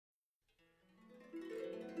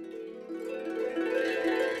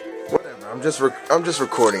I'm just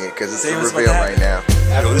recording it because it's a reveal right now.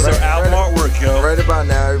 Yo, this is our album artwork, yo. Right about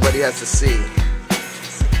now, everybody has to see.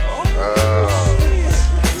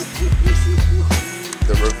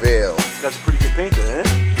 The reveal. That's a pretty good painter, eh?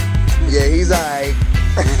 Yeah, he's alright.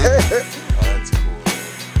 Oh, that's cool.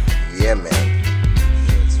 Yeah, man.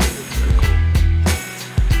 That's really cool.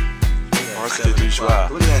 Arc de Dujeous.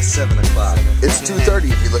 Look at that 7 o'clock. It's 2:30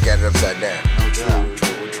 if you look at it upside down.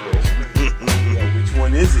 Yo, which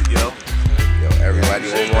one is it, yo? Yo, everybody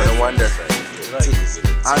will want to wonder.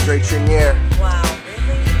 Andre Trenier. Wow,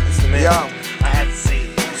 really? That's the man. Yo, I had to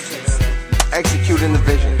see it. executing the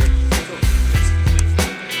vision.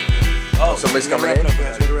 Oh, somebody's coming in?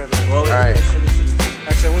 All Alright.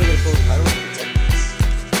 Actually, I want to get a photo. I don't want to protect this.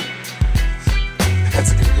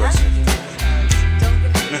 That's a good question. Don't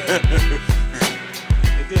give me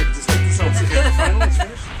It did. Just take this home. So the final is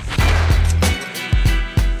finished.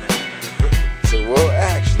 So, well,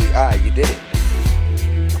 actually, you did it.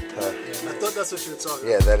 I thought that's what you were talking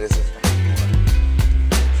about. Yeah, that is it.